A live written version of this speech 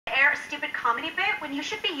our stupid comedy bit when you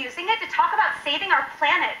should be using it to talk about saving our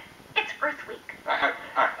planet. It's Earth Week.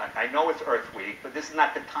 I know it's Earth Week, but this is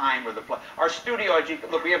not the time or the place. Our studio,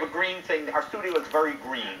 look, we have a green thing. Our studio is very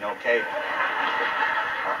green, okay?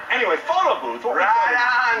 Anyway, photo booth.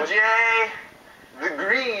 Right on, Jay. The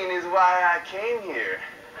green is why I came here.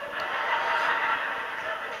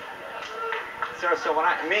 Sir, so when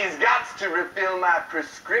Me's got to refill my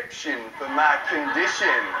prescription for my condition.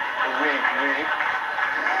 Wink, wink.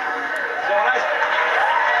 So when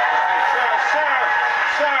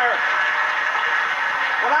Sir,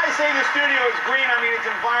 when I say the studio is green, I mean it's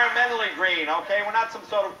environmentally green, okay? We're not some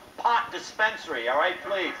sort of pot dispensary, all right,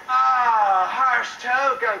 please? Ah, harsh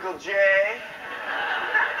toke, Uncle Jay.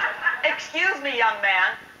 Excuse me, young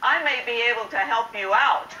man. I may be able to help you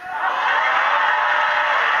out.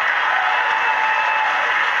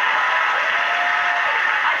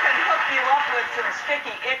 I can hook you up with some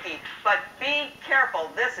sticky icky, but be careful.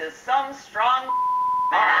 This is some strong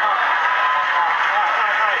man. All right.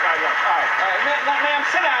 Ma'am,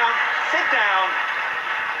 sit down. Sit down.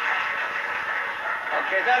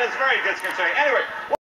 Okay, that is very disconcerting. Anyway.